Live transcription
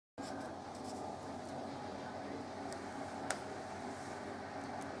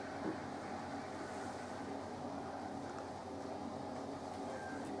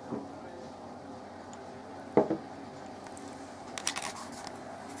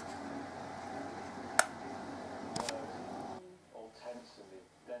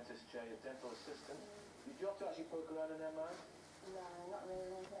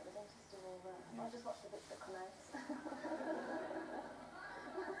just watch the bits that come out.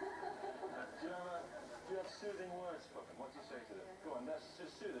 Do you have soothing words for them? What do you say to them? Yeah. Go on, let's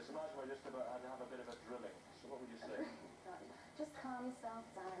just soothe us. Imagine we're just about to have a bit of a drilling. So what would you say? Just calm yourself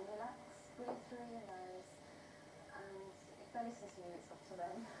down, relax, breathe through your nose, and if they listen to you, it's up to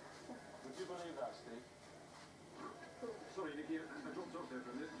them. Would you believe that, Steve? Sorry, Nicky, I dropped off there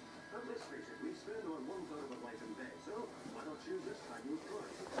for a minute. But let's face it, we spend on 1/3 of our life in bed, so why not choose this fabulous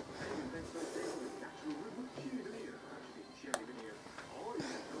price? Any bedside table with natural wood with cherry veneer. Actually, cherry veneer. Or you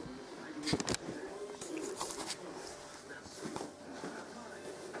can go for this fabulous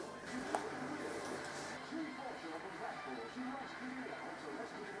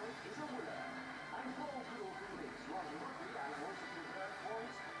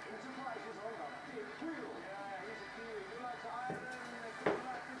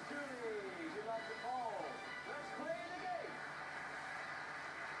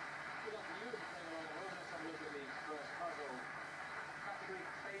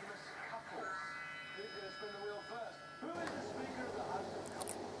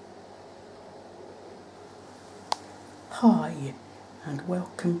Hi and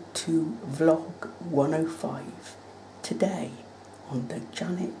welcome to Vlog 105, today on the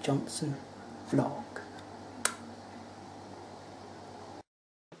Janet Johnson vlog.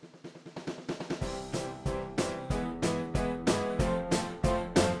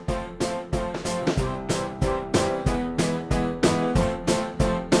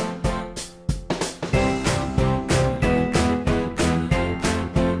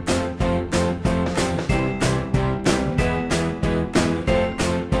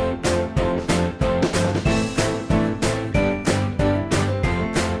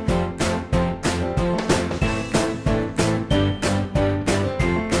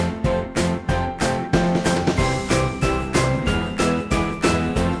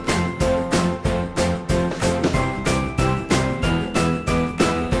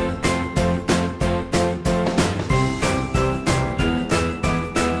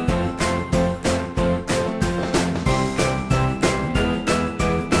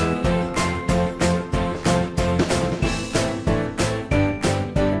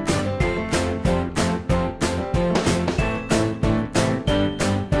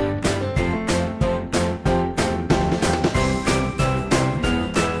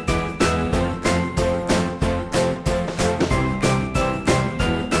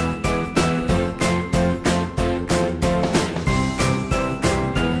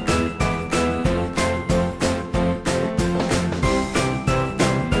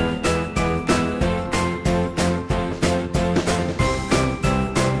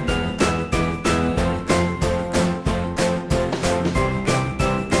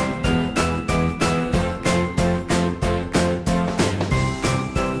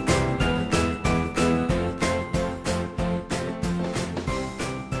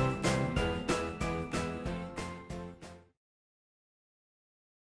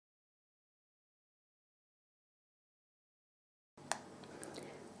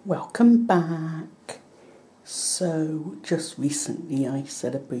 Welcome back. So just recently I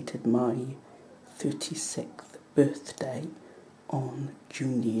celebrated my 36th birthday on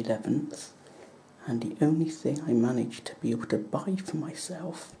June the 11th, and the only thing I managed to be able to buy for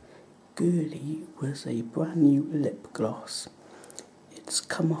myself, girly, was a brand new lip gloss. It's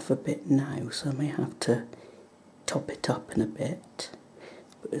come off a bit now, so I may have to top it up in a bit,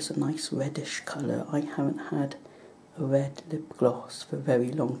 but it's a nice reddish colour. I haven't had a red lip gloss for a very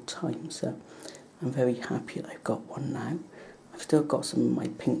long time, so I'm very happy that I've got one now. I've still got some of my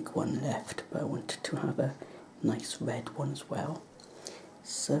pink one left, but I wanted to have a nice red one as well.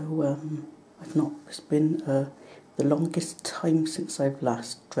 So it's been the longest time since I've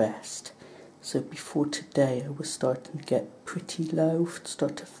last dressed. So before today I was starting to get pretty low,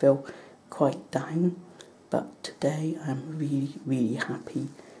 start to feel quite down, but today I'm really happy.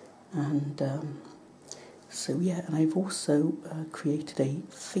 And so yeah, and I've also created a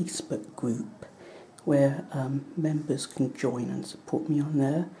Facebook group where members can join and support me on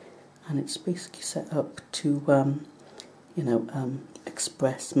there, and it's basically set up to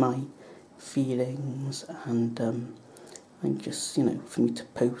express my feelings and just for me to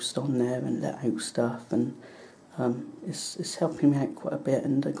post on there and let out stuff, and it's helping me out quite a bit.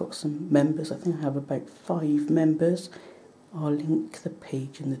 And I got some members. I think I have about 5 members. I'll link the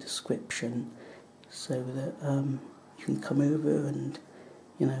page in the description so that you can come over and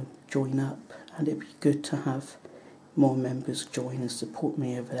join up, and it'd be good to have more members join and support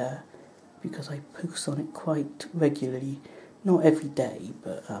me over there, because I post on it quite regularly, not every day,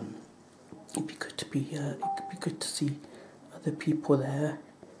 but it'd be good to see other people there,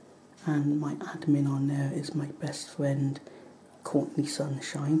 and my admin on there is my best friend Courtney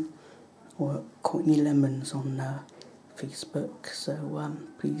Sunshine, or Courtney Lemons on Facebook. So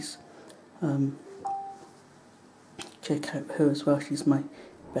please check out her as well. She's my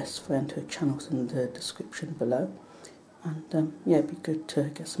best friend. Her channel's in the description below. And yeah, it'd be good to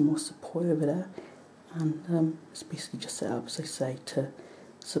get some more support over there. And it's basically just set up, as I say, to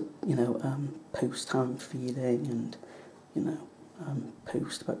post how I'm feeling, and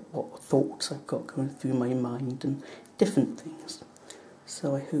post about what thoughts I've got going through my mind and different things.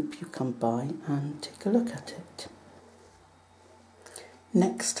 So I hope you come by and take a look at it.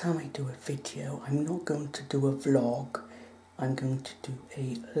 Next time I do a video, I'm not going to do a vlog. I'm going to do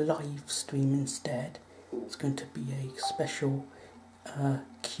a live stream instead. It's going to be a special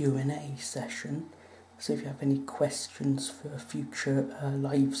Q&A session. So if you have any questions for a future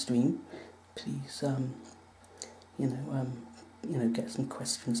live stream, please get some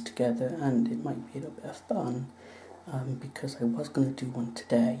questions together, and it might be a little bit of fun, because I was going to do one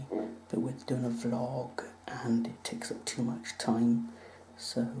today, but we're doing a vlog and it takes up too much time.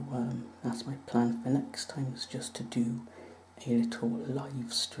 So that's my plan for next time, is just to do a little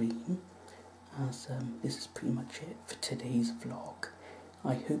live stream, as this is pretty much it for today's vlog.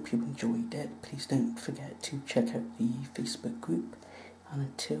 I hope you enjoyed it. Please don't forget to check out the Facebook group, and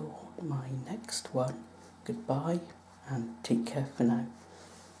until my next one, goodbye and take care for now.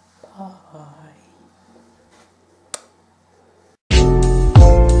 Bye.